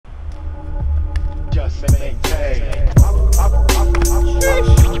just maintain.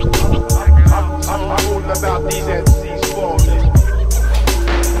 I'm all about these MCs falling.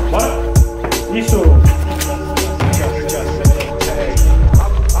 What? Isso. Just maintain.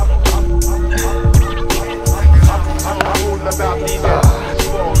 I'm all about these MCs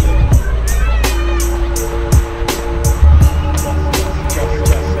falling.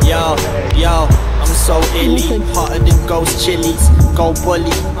 Yo, I'm so illy, hotter than ghost chilies. Go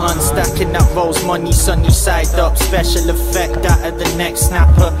bully, unstacking that rose money, sunny side up. Special effect out of the next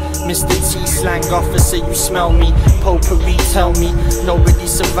snapper. Mr. T slang officer, you smell me. Potpourri tell me, nobody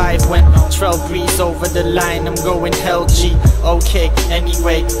survived when trail breeze over the line. I'm going hell G. Okay,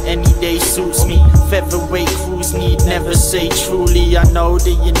 anyway, any day suits me. Featherweight crews need never say truly. I know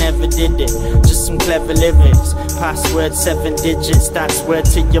that you never did it, just some clever lyrics. Password 7 digits, that's word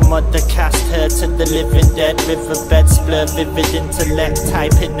to your mother. Cast her to the living dead. Riverbed splur, vivid intellect.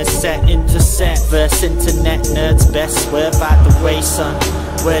 Type in the set, intercept. Verse internet nerds, best swerve out the way, son.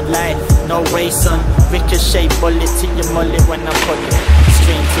 Word life, no way, son. Ricochet bullet to your mullet when I put it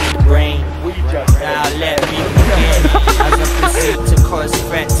straight to the brain. Now let me begin as I proceed